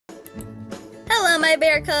Hello my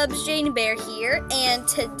bear cubs, Jane Bear here, and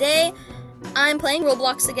today I'm playing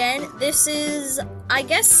Roblox again. This is, I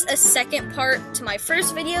guess, a second part to my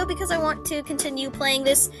first video because I want to continue playing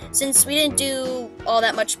this since we didn't do all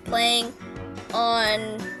that much playing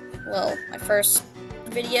on, well, my first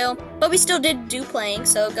video, but we still did do playing,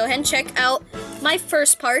 so go ahead and check out my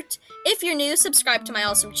first part. If you're new, subscribe to my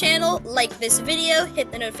awesome channel, like this video,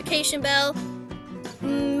 hit the notification bell,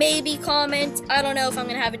 maybe comment. I don't know if I'm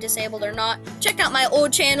gonna have it disabled or not. Check out my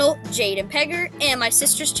old channel, Jade and Pegger, and my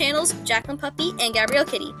sister's channels, Jacqueline Puppy and Gabrielle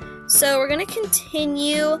Kitty. So we're gonna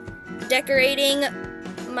continue decorating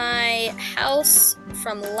my house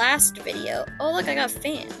from last video. Oh look, I got a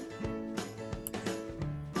fan.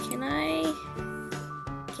 Can I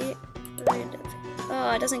get rid of it?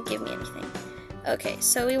 Oh, it doesn't give me anything. Okay,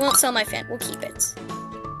 so we won't sell my fan, we'll keep it.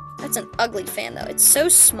 That's an ugly fan, though. It's so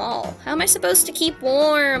small. How am I supposed to keep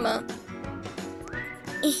warm?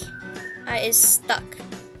 I is stuck.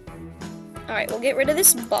 Alright, we'll get rid of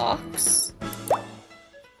this box.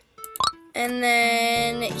 And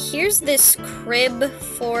then here's this crib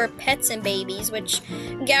for pets and babies, which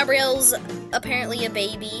Gabrielle's apparently a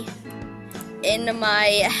baby in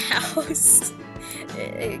my house.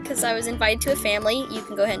 Because I was invited to a family. You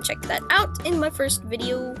can go ahead and check that out in my first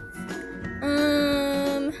video.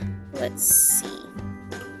 Let's see.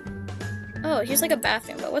 Oh, here's like a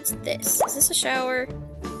bathroom, but what's this? Is this a shower?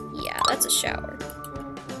 Yeah, that's a shower.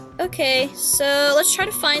 Okay, so let's try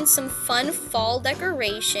to find some fun fall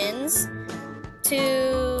decorations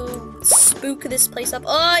to spook this place up.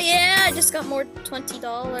 Oh yeah, I just got more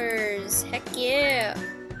 $20. Heck yeah.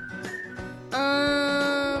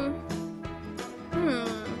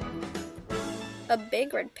 A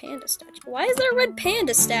big red panda statue. Why is there a red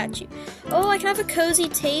panda statue? Oh, I can have a cozy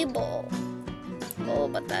table. Oh,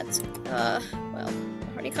 but that's, well,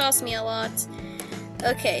 already cost me a lot.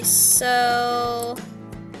 Okay, so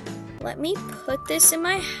let me put this in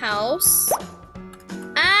my house.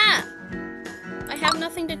 Ah! I have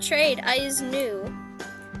nothing to trade. I is new.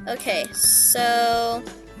 Okay, so,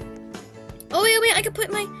 oh wait, I could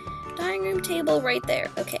put my dining room table right there.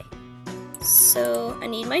 Okay. So, I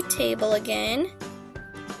need my table again,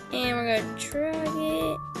 and we're gonna drag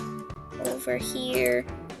it over here.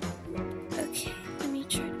 Okay, let me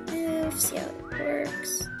try to move, see how it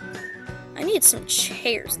works. I need some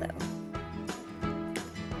chairs, though.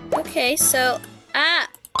 Okay, so,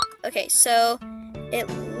 okay, so, it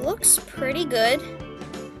looks pretty good.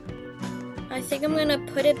 I think I'm gonna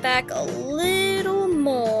put it back a little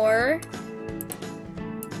more.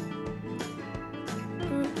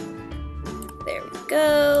 There we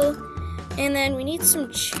go. And then we need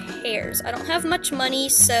some chairs. I don't have much money,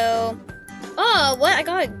 so... Oh, what? I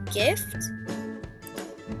got a gift?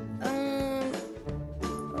 Oh,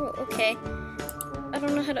 okay. I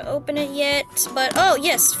don't know how to open it yet, but... Oh,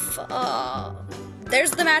 yes.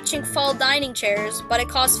 There's the matching fall dining chairs, but it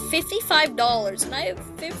costs $55, and I have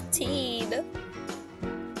 15.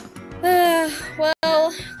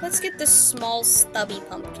 Well, let's get this small stubby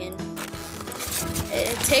pumpkin.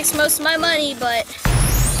 It takes most of my money, but,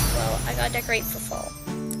 well, I gotta decorate for fall.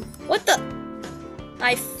 What the?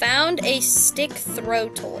 I found a stick throw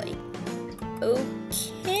toy.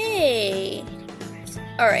 Okay.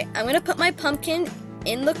 Alright, I'm gonna put my pumpkin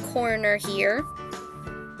in the corner here.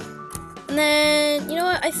 And then, you know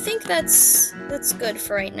what? I think that's good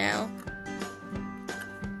for right now.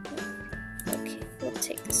 Okay, we'll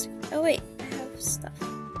take this. Oh, wait, I have stuff.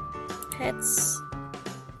 Pets.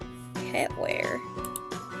 Petware,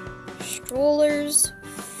 strollers,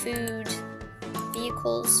 food,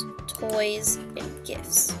 vehicles, toys, and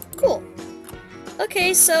gifts. Cool.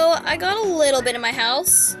 Okay, so I got a little bit in my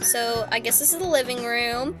house. So I guess this is the living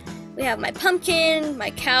room. We have my pumpkin,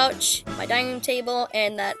 my couch, my dining room table,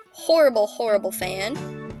 and that horrible, horrible fan.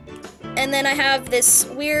 And then I have this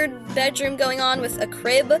weird bedroom going on with a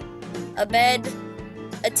crib, a bed,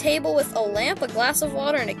 a table with a lamp, a glass of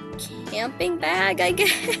water, and a camping bag, I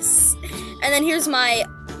guess. And then here's my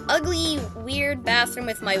ugly, weird bathroom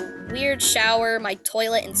with my weird shower, my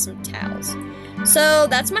toilet, and some towels. So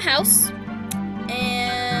that's my house.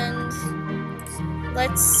 And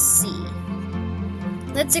let's see.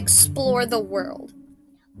 Let's explore the world.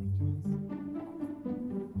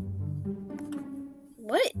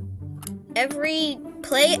 What?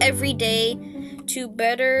 Play every day to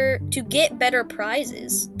get better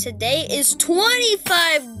prizes. Today is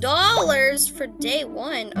 $25 for day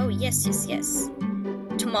one. Oh, yes.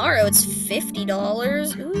 Tomorrow it's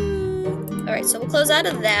 $50. Ooh. Alright, so we'll close out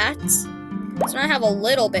of that. So now I have a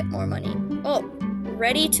little bit more money. Oh,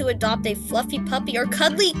 ready to adopt a fluffy puppy or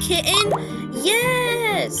cuddly kitten?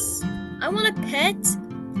 Yes! I want a pet.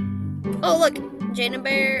 Oh, look. Jaden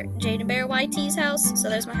Bear YT's house. So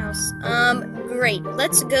there's my house. Great.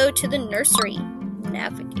 Let's go to the nursery.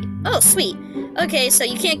 Navigate. Oh, sweet. Okay, so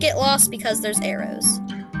you can't get lost because there's arrows.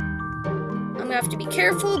 I'm gonna have to be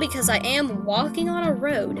careful because I am walking on a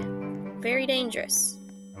road. Very dangerous.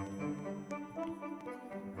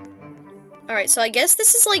 Alright, so I guess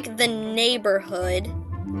this is like the neighborhood.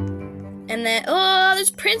 And then, oh, there's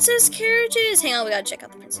princess carriages. Hang on, we gotta check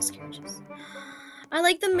out the princess carriages. I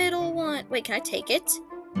like the middle one. Wait, can I take it?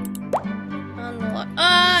 Unlock.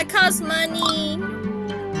 Ah, it costs money.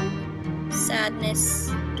 Sadness.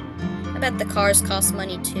 I bet the cars cost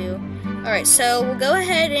money too. Alright, so we'll go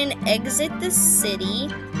ahead and exit the city.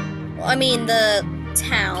 Well, I mean, the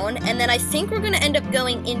town. And then I think we're gonna end up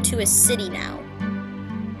going into a city now.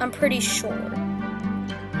 I'm pretty sure.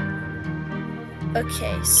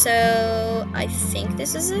 Okay, so I think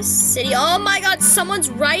this is a city. Oh my god, someone's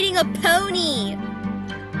riding a pony!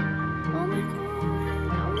 Oh my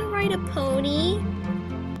god, I wanna ride a pony.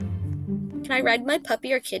 Can I ride my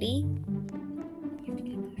puppy or kitty?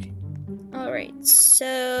 Alright,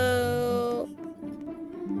 so...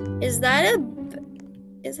 Is that a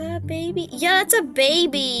baby? Yeah, that's a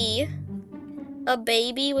baby! A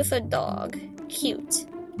baby with a dog. Cute.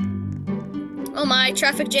 Oh my,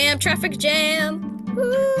 traffic jam, traffic jam!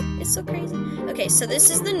 Woo, it's so crazy. Okay, so this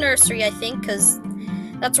is the nursery, I think, because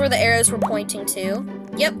that's where the arrows were pointing to.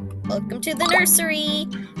 Yep, welcome to the nursery.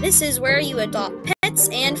 This is where you adopt pets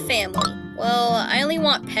and family. Well, I only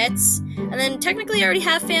want pets, and then technically I already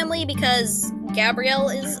have family because Gabrielle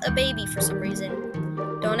is a baby for some reason.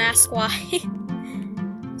 Don't ask why.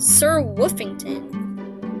 Sir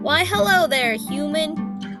Woofington. Why, hello there, human.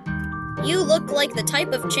 You look like the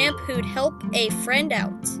type of champ who'd help a friend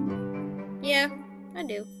out. Yeah, I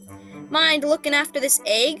do. Mind looking after this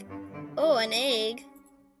egg? Oh, an egg.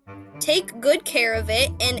 Take good care of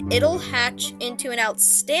it, and it'll hatch into an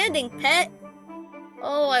outstanding pet.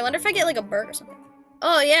 Oh, I wonder if I get like a bird or something.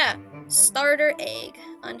 Oh, yeah. Starter egg.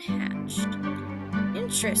 Unhatched.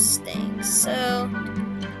 Interesting. So,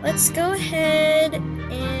 let's go ahead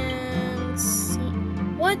and see.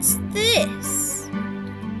 What's this?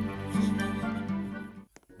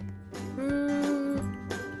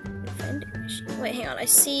 Wait, hang on. I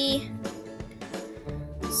see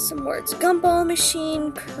some words. Gumball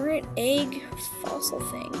machine, current egg, fossil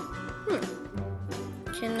thing.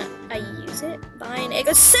 Can I use it? Buy an egg.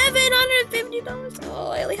 $750. Oh,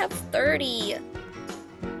 I only have 30.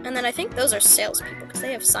 And then I think those are salespeople because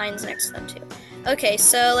they have signs next to them too. Okay,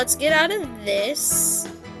 so let's get out of this.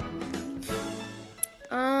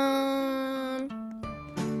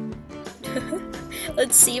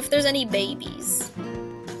 Let's see if there's any babies.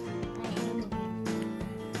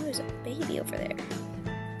 There's a baby over there.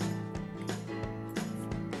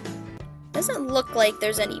 Doesn't look like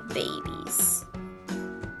there's any babies.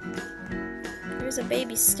 There's a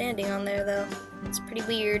baby standing on there though. It's pretty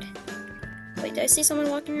weird. Wait, did I see someone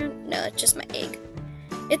walking around? No, it's just my egg.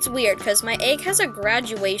 It's weird because my egg has a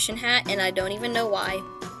graduation hat and I don't even know why.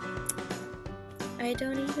 I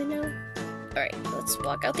don't even know. Alright, let's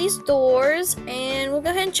walk out these doors and we'll go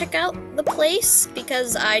ahead and check out the place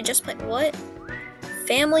because I just played. What?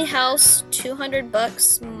 Family house, 200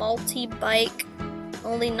 bucks, multi-bike,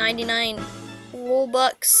 only 99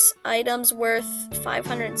 Robux, items worth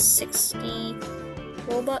 560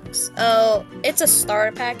 Robux. Oh, it's a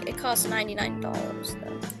starter pack. It costs $99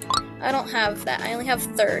 though. I don't have that. I only have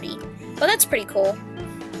 30. But that's pretty cool.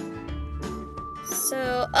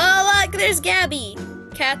 So, oh look, there's Gabby.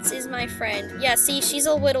 Cats is my friend. Yeah, see, she's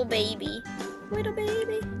a little baby. Little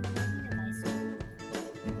baby.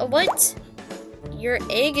 Oh, what? Your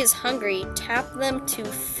egg is hungry. Tap them to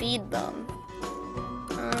feed them.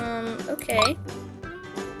 Okay.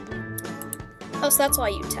 Oh, so that's why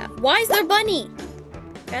you tap. Why is there bunny?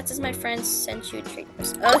 Cats is my friend, sent you a trade.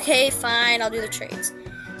 Okay, fine, I'll do the trades.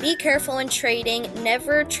 Be careful when trading.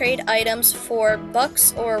 Never trade items for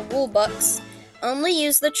bucks or wool bucks. Only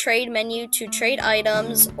use the trade menu to trade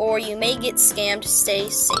items, or you may get scammed. Stay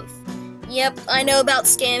safe. Yep, I know about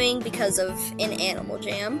scamming because of an Animal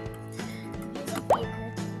Jam.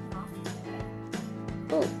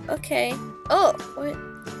 Oh, okay. Oh, what?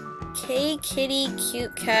 K Kitty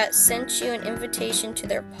Cute Cat sent you an invitation to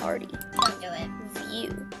their party. Don't do it.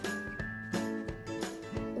 View.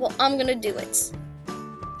 Well, I'm gonna do it.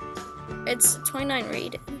 It's 29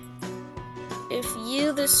 read. If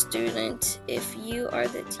you the student, if you are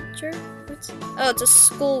the teacher. What's... Oh, it's a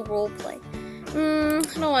school role play. I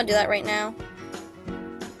don't want to do that right now.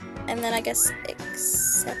 And then I guess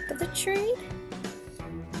accept the trade.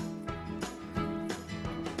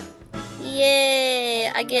 Yay!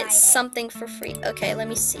 I get something for free. Okay, let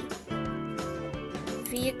me see.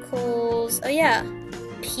 Vehicles. Oh yeah.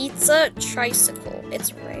 Pizza tricycle.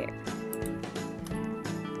 It's rare.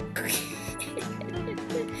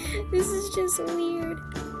 This is just weird.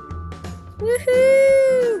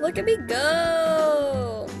 Woohoo! Look at me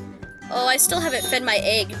go! Oh, I still haven't fed my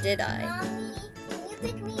egg, did I? Mommy, can you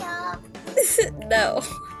pick me up? No.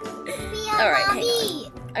 Pick me up, Alright, hang Mommy.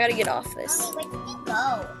 on. I gotta get off this. Mommy, where did you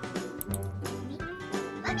go?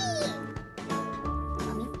 Mommy.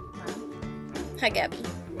 Mommy. Hi, Gabby.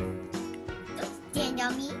 Don't stand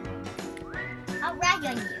on me. I'll ride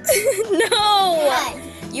on you. No! What?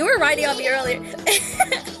 You were riding on me earlier.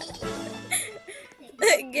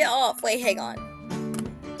 Get off. Wait, hang on.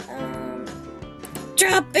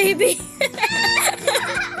 Drop, baby.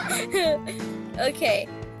 Okay.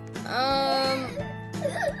 I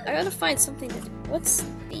gotta find something to do. What's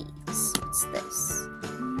these? What's this?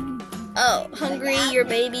 Oh, hungry. Your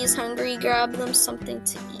baby's hungry. Grab them something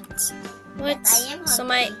to eat. What? Yes, I am So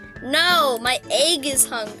hungry. my egg is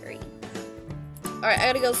hungry. All right, I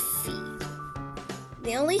gotta go feed.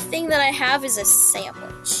 The only thing that I have is a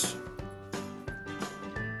sandwich.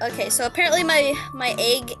 Okay, so apparently my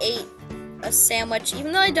egg ate a sandwich,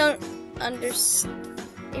 even though I don't understand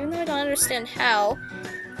how,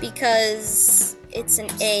 because it's an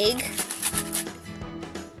egg.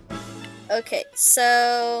 Okay,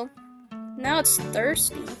 so now it's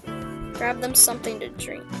thirsty. Grab them something to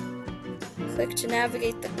drink. Click to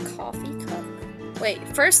navigate the coffee cup. Wait,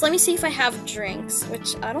 first let me see if I have drinks,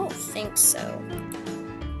 which I don't think so.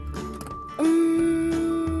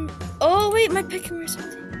 Oh wait, my pick or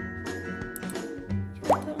something.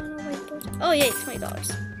 Can I put on a white bow? Oh yay,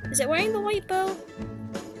 $20. Is it wearing the white bow?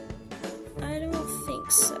 I don't think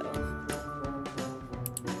so.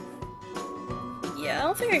 Yeah, I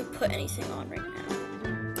don't think I can put anything on right now.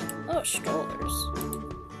 Oh, strollers.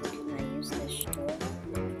 Can I use this stroller?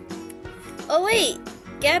 Oh wait,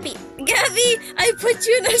 Gabby, I put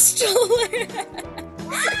you in a stroller.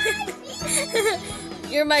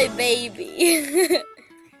 You're my baby.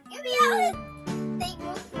 Give me out. They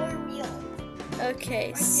work for real.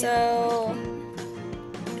 Okay, so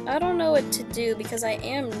I don't know what to do because I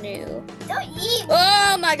am new. Don't eat.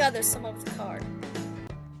 Oh my god, there's someone with a car.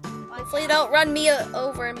 Hopefully don't run me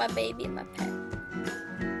over and my baby and my pet.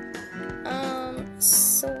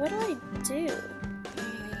 So what do I do?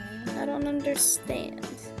 I don't understand.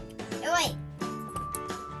 Oh, wait.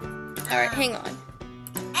 Alright, hang on.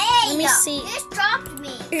 Hey, Let me see. You just dropped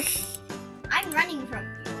me. I'm running from you.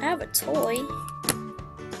 I have a toy,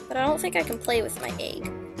 but I don't think I can play with my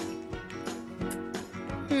egg.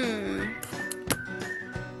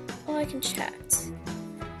 Oh, I can chat.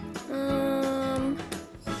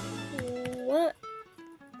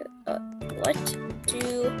 What do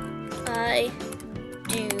I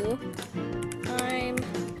do? I'm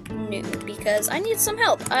new because I need some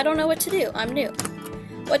help. I don't know what to do. I'm new.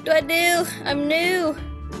 What do I do? I'm new.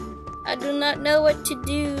 I do not know what to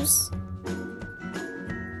do.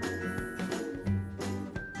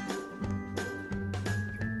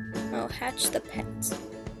 Oh, hatch the pet.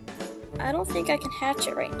 I don't think I can hatch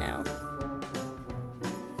it right now.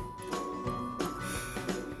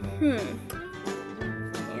 Can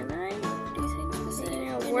I do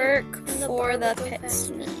things? Work for the pet's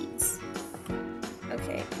needs.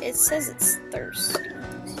 Okay, it says it's thirsty.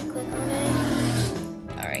 Click on it.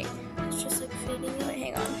 Alright. It's just like feeding it. Wait,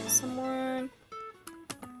 hang on. Someone.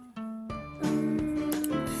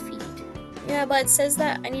 Feed. Yeah, but it says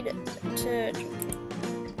that I need to drink.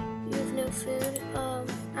 You have no food.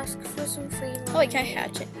 Ask for some free lunch. Oh, wait, can I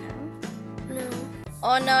hatch it now? No.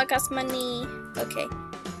 Oh no, it costs money. Okay.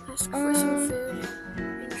 Ask for some food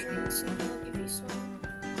and drinks, and they'll give you some.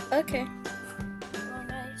 Okay. Oh,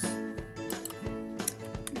 nice.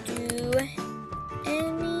 Do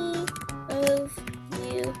any of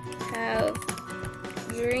you have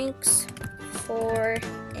drinks for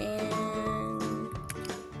an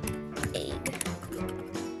egg?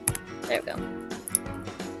 There we go.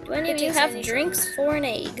 Do any of you takes have any drinks for an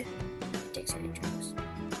egg? It takes any drinks.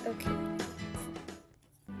 Okay.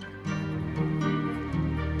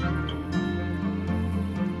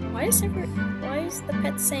 Why is the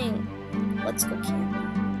pet saying, let's go camping?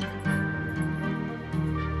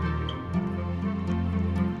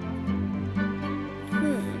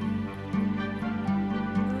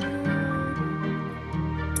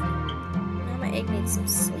 Now my egg needs some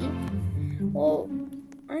sleep. Well,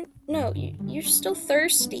 you're still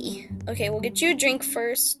thirsty. Okay, we'll get you a drink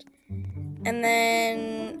first. And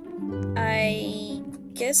then I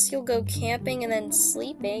guess you'll go camping and then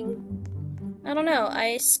sleeping? I don't know.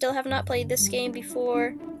 I still have not played this game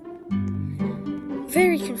before.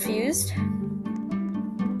 Very confused.